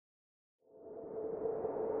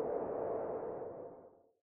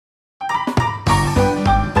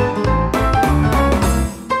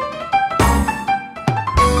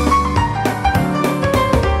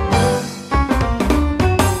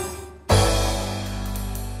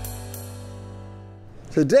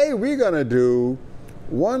Today we're going to do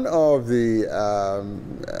one of the,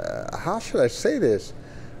 how should I say this,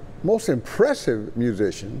 most impressive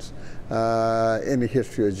musicians in the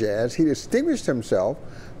history of jazz. He distinguished himself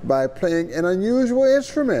by playing an unusual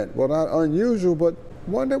instrument. Well, not unusual, but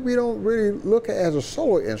one that we don't really look at as a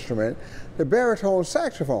solo instrument, the baritone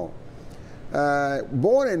saxophone.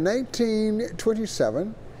 Born in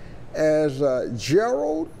 1927 as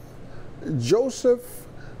Gerald Joseph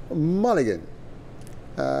Mulligan.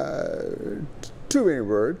 Too many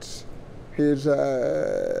words. His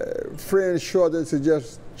friends shortened to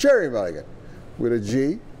just Gerry Mulligan with a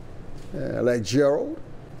G, like Gerald.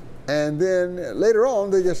 And then later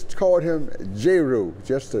on, they just called him J-Ru,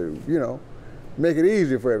 just to, you know, make it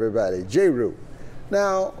easy for everybody, J-Ru.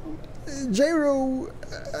 Now, J-Ru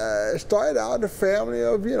started out in a family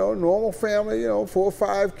of, you know, normal family, you know, 4 or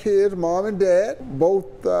 5 kids, mom and dad.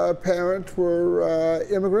 Both parents were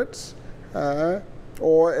immigrants,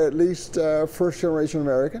 or at least first-generation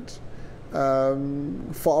Americans.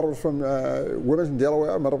 Father was from Wilmington,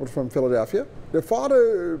 Delaware, mother was from Philadelphia. The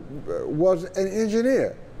father was an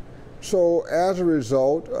engineer. So as a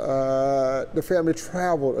result, the family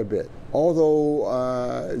traveled a bit.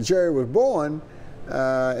 Although Gerry was born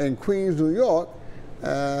in Queens, New York,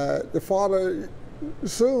 the father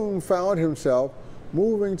soon found himself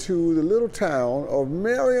moving to the little town of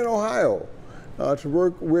Marion, Ohio, to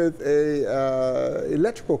work with a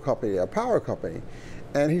electrical company, a power company.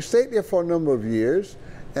 And he stayed there for a number of years,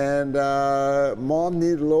 and mom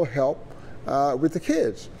needed a little help with the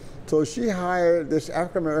kids. So she hired this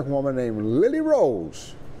African-American woman named Lily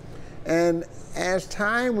Rose. And as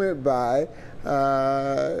time went by,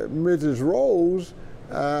 Mrs. Rose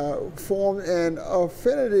formed an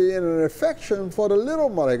affinity and an affection for the little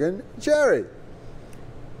Mulligan, Gerry.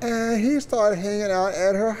 And he started hanging out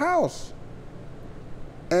at her house.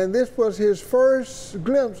 And this was his first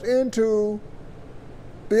glimpse into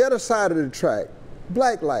the other side of the track,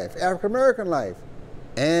 black life, African-American life,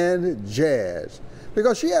 and jazz.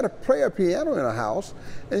 Because she had to play a piano in her house,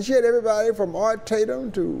 and she had everybody from Art Tatum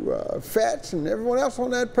to Fats and everyone else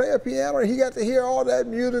on that play a piano, and he got to hear all that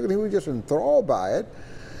music, and he was just enthralled by it.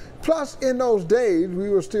 Plus, in those days, we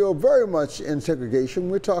were still very much in segregation.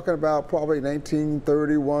 We're talking about probably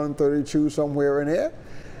 1931, 32, somewhere in there.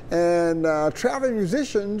 And traveling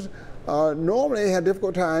musicians normally had a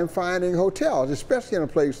difficult time finding hotels, especially in a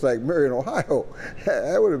place like Marion, Ohio.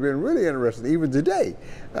 That would have been really interesting, even today.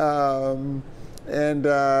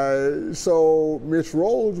 So Miss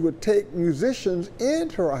Rose would take musicians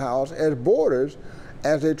into her house as boarders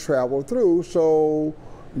as they traveled through. So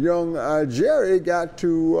young Gerry got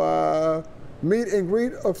to meet and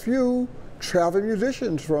greet a few traveling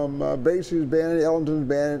musicians from Basie's band, Ellington's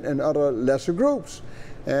band, and other lesser groups.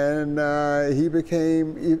 And he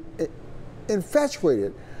became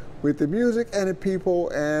infatuated with the music and the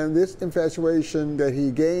people, and this infatuation that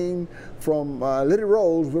he gained from Lily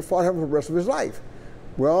Rose would follow him for the rest of his life.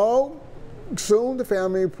 Well, soon the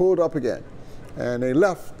family pulled up again, and they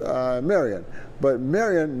left Marion, but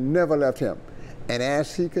Marion never left him. And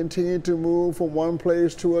as he continued to move from one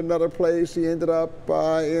place to another place, he ended up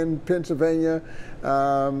in Pennsylvania,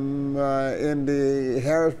 in the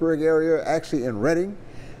Harrisburg area, actually in Reading,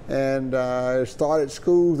 and started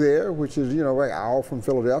school there, which is, you know, like an hour from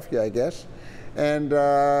Philadelphia, I guess. And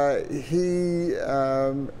he,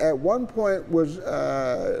 at one point, was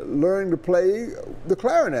learning to play the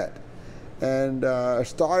clarinet and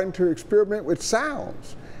starting to experiment with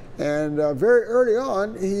sounds. And very early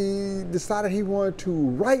on, he decided he wanted to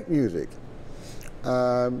write music.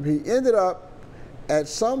 He ended up, at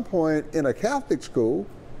some point, in a Catholic school,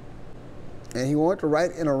 and he wanted to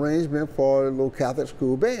write an arrangement for a little Catholic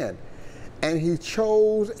school band. And he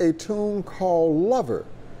chose a tune called Lover.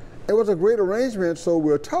 It was a great arrangement, so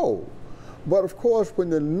we're told. But of course, when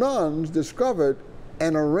the nuns discovered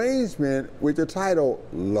an arrangement with the title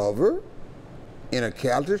Lover in a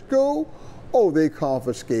Catholic school, oh, they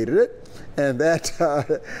confiscated it. And that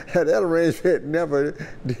arrangement never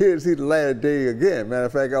did see the light of day again. Matter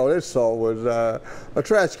of fact, all it saw was a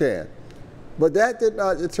trash can. But that did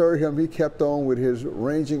not deter him. He kept on with his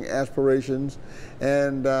arranging aspirations.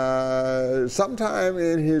 And sometime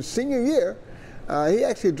in his senior year, he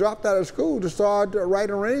actually dropped out of school to start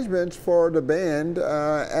writing arrangements for the band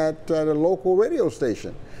at the local radio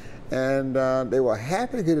station. And they were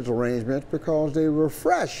happy to get his arrangements because they were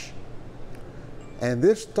fresh. And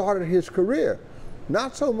this started his career,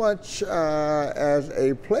 not so much as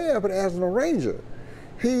a player, but as an arranger.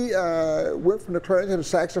 He went from the clarinet to the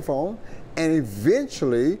saxophone, And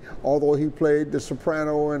eventually, although he played the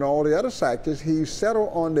soprano and all the other saxes, he settled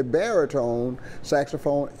on the baritone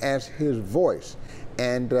saxophone as his voice.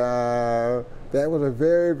 And that was a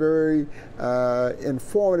very, very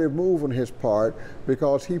informative move on his part,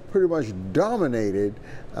 because he pretty much dominated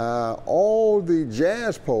all the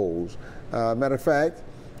jazz polls. Matter of fact,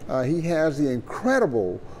 he has the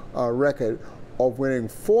incredible record of winning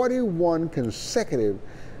 41 consecutive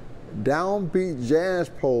downbeat jazz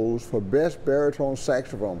polls for best baritone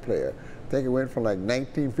saxophone player. I think it went from like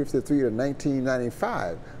 1953 to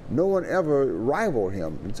 1995. No one ever rivaled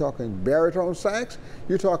him. You're talking baritone sax,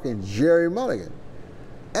 you're talking Gerry Mulligan.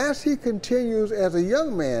 As he continues as a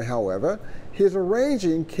young man, however, his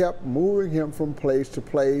arranging kept moving him from place to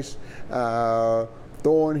place.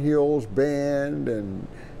 Thornhill's band, and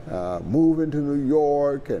moving to New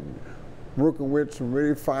York, and working with some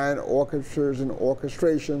really fine orchestras and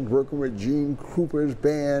orchestrations, working with Gene Krupa's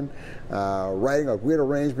band, writing a great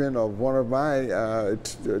arrangement of one of my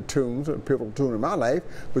tunes, a pivotal tune in my life,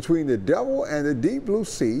 Between the Devil and the Deep Blue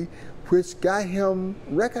Sea, which got him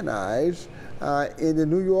recognized in the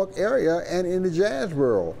New York area and in the jazz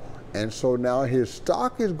world. And so now his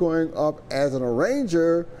stock is going up as an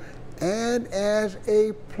arranger and as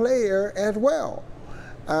a player as well.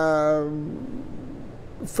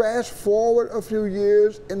 Fast forward a few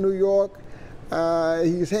years in New York,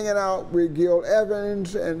 he's hanging out with Gil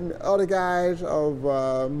Evans and other guys of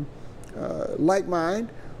like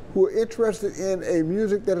mind who are interested in a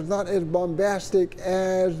music that is not as bombastic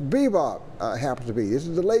as bebop happens to be. This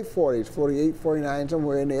is the late 40s, 48, 49,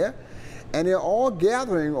 somewhere in there. And they're all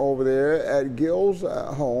gathering over there at Gil's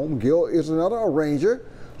home. Gil is another arranger,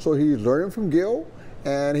 so he's learning from Gil.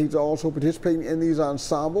 And he's also participating in these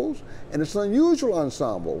ensembles. And it's an unusual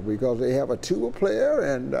ensemble because they have a tuba player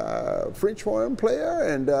and a French horn player.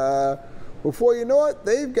 And before you know it,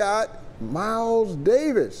 they've got Miles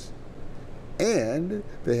Davis. And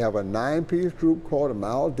they have a 9-piece group called the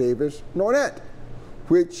Miles Davis Nonet,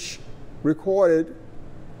 which recorded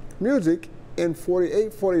music in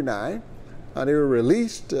 48, 49. They were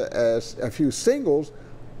released as a few singles,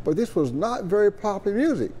 but this was not very popular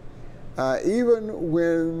music. Even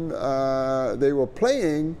when they were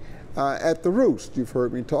playing at the Roost, you've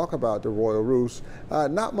heard me talk about the Royal Roost,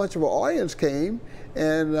 not much of an audience came,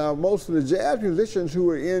 and most of the jazz musicians who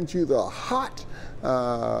were into the hot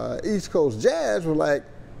East Coast jazz were like,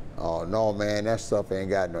 oh no man, that stuff ain't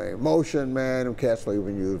got no emotion, man, them cats don't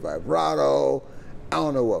even use vibrato, I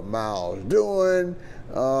don't know what Miles doing,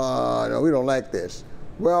 no, we don't like this.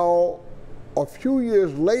 Well, a few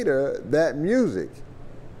years later, that music,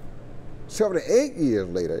 7 to 8 years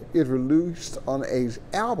later, is released on an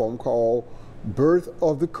album called Birth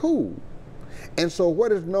of the Cool. And so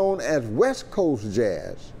what is known as West Coast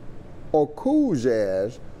jazz or cool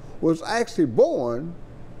jazz was actually born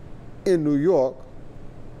in New York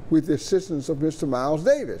with the assistance of Mr. Miles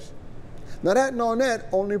Davis. Now that Nonet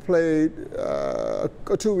only played a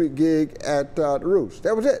 2-week gig at the Roost.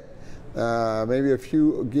 That was it. Maybe a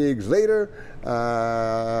few gigs later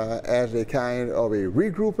as a kind of a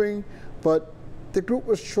regrouping, but the group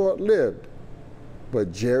was short-lived.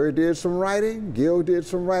 But Gerry did some writing, Gil did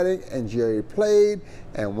some writing, and Gerry played,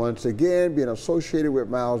 and once again, being associated with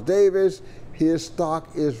Miles Davis, his stock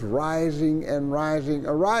is rising and rising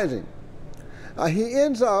and rising. He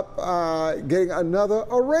ends up getting another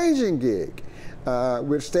arranging gig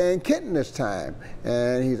with Stan Kenton this time,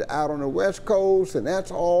 and he's out on the West Coast, and that's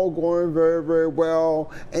all going very, very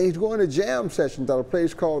well. And he's going to jam sessions at a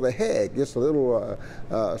place called The Hague. It's a little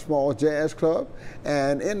small jazz club,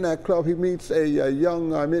 and in that club he meets a young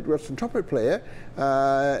Midwestern trumpet player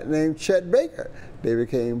named Chet Baker. They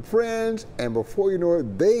became friends, and before you know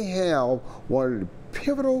it, they have one of the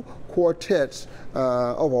pivotal quartets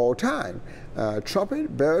of all time.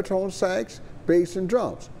 Trumpet, baritone sax, bass, and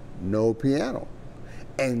drums. No piano.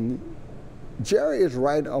 And Gerry is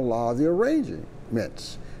writing a lot of the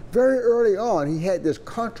arrangements. Very early on, he had this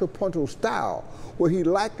contrapuntal style where he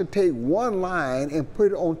liked to take one line and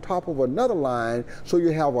put it on top of another line so you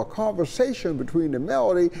have a conversation between the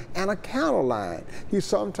melody and a counter line. He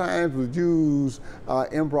sometimes would use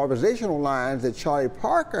improvisational lines that Charlie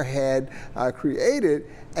Parker had created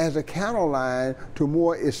as a counter line to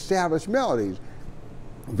more established melodies.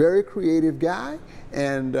 Very creative guy,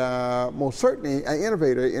 and most certainly an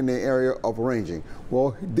innovator in the area of arranging.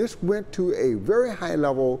 Well, this went to a very high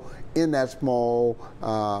level in that small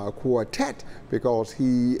quartet because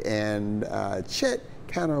he and Chet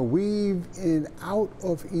kind of weave in out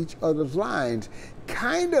of each other's lines,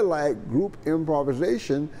 kind of like group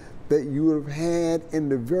improvisation that you would have had in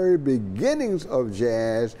the very beginnings of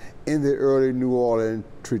jazz in the early New Orleans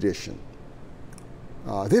tradition.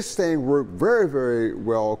 This thing worked very, very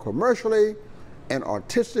well commercially and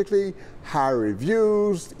artistically, high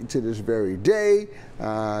reviews to this very day.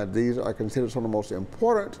 These are considered some of the most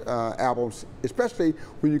important albums, especially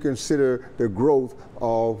when you consider the growth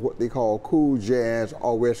of what they call cool jazz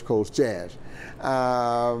or West Coast jazz.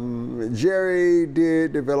 Gerry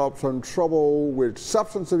did develop some trouble with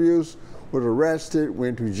substance abuse, was arrested,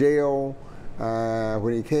 went to jail.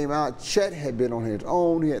 When he came out, Chet had been on his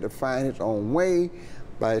own. He had to find his own way.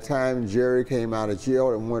 By the time Gerry came out of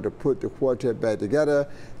jail and wanted to put the quartet back together,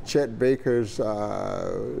 Chet Baker's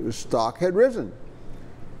stock had risen,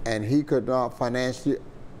 and he could not financially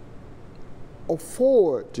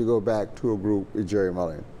afford to go back to a group with Gerry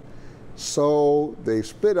Mulligan. So they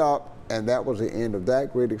split up, and that was the end of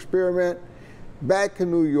that great experiment. Back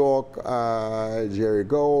in New York, Gerry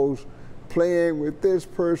goes, playing with this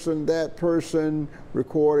person, that person,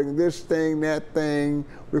 recording this thing, that thing,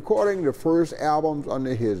 recording the first albums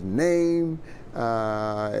under his name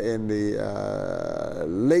in the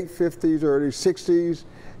late 50s, early 60s,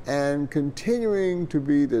 and continuing to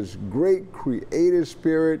be this great creative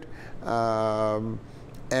spirit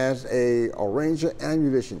as a arranger and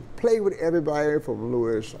musician. Played with everybody from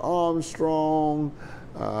Louis Armstrong,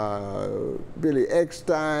 Billy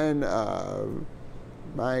Eckstine,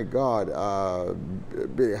 my God,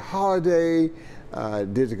 Billie Holiday,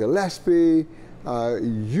 Dizzy Gillespie,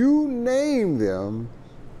 you name them,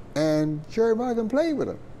 and Gerry Mulligan played with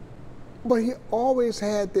them. But he always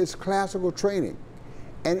had this classical training.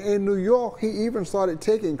 And in New York, he even started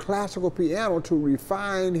taking classical piano to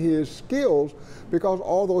refine his skills, because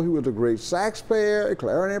although he was a great sax player, a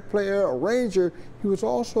clarinet player, arranger, he was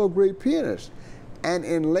also a great pianist. And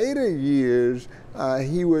in later years,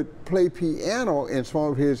 he would play piano in some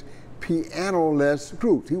of his piano-less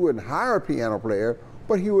groups. He wouldn't hire a piano player,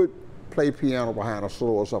 but he would play piano behind a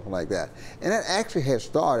solo or something like that. And that actually had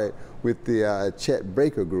started with the Chet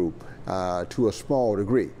Baker group to a small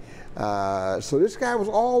degree. So this guy was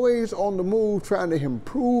always on the move, trying to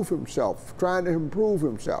improve himself,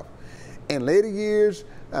 In later years,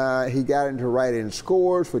 he got into writing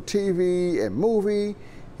scores for TV and movie.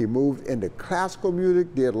 He moved into classical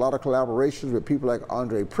music, did a lot of collaborations with people like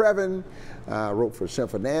Andre Previn, wrote for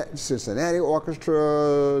Cincinnati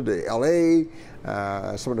Orchestra, the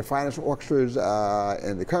LA, some of the finest orchestras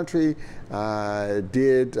in the country,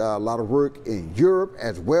 did a lot of work in Europe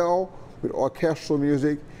as well with orchestral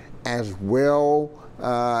music, as well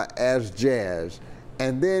as jazz.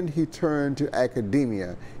 And then he turned to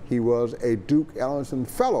academia. He was a Duke Ellington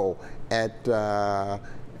Fellow at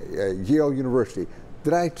Yale University.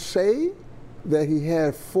 Did I say that he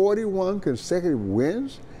had 41 consecutive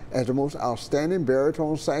wins as the most outstanding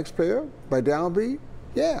baritone sax player by downbeat?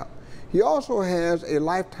 Yeah. He also has a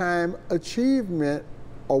Lifetime Achievement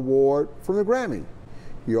Award from the Grammy.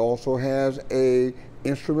 He also has a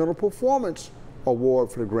Instrumental Performance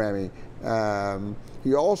Award for the Grammy.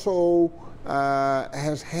 He also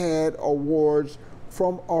has had awards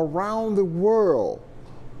from around the world,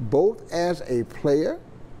 both as a player,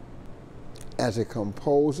 as a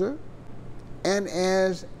composer, and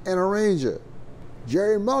as an arranger.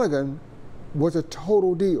 Gerry Mulligan was a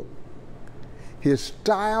total deal. His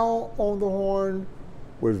style on the horn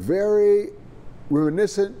was very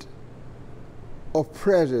reminiscent of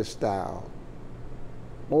Presley's style.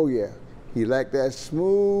 Oh yeah, he liked that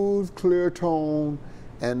smooth, clear tone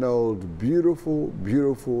and those beautiful,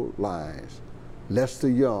 beautiful lines. Lester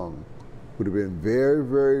Young would have been very,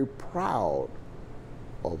 very proud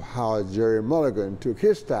of how Gerry Mulligan took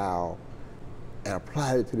his style and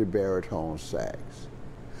applied it to the baritone sax.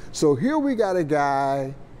 So here we got a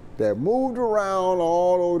guy that moved around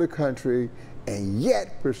all over the country and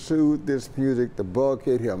yet pursued this music. The bug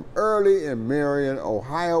hit him early in Marion,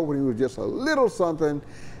 Ohio, when he was just a little something,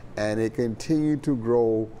 and it continued to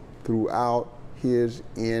grow throughout his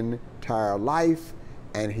entire life,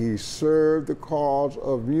 and he served the cause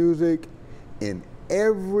of music in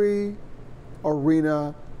every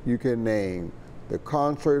arena you can name: the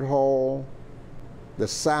concert hall, the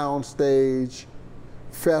sound stage,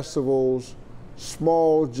 festivals,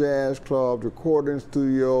 small jazz clubs, recording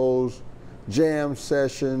studios, jam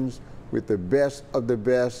sessions with the best of the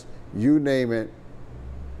best, you name it.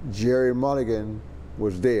 Gerry Mulligan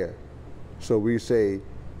was there. So we say,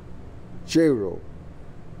 Gerry,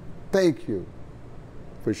 thank you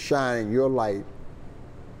for shining your light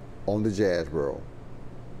on the jazz world.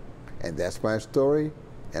 And that's my story,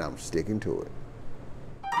 and I'm sticking to it.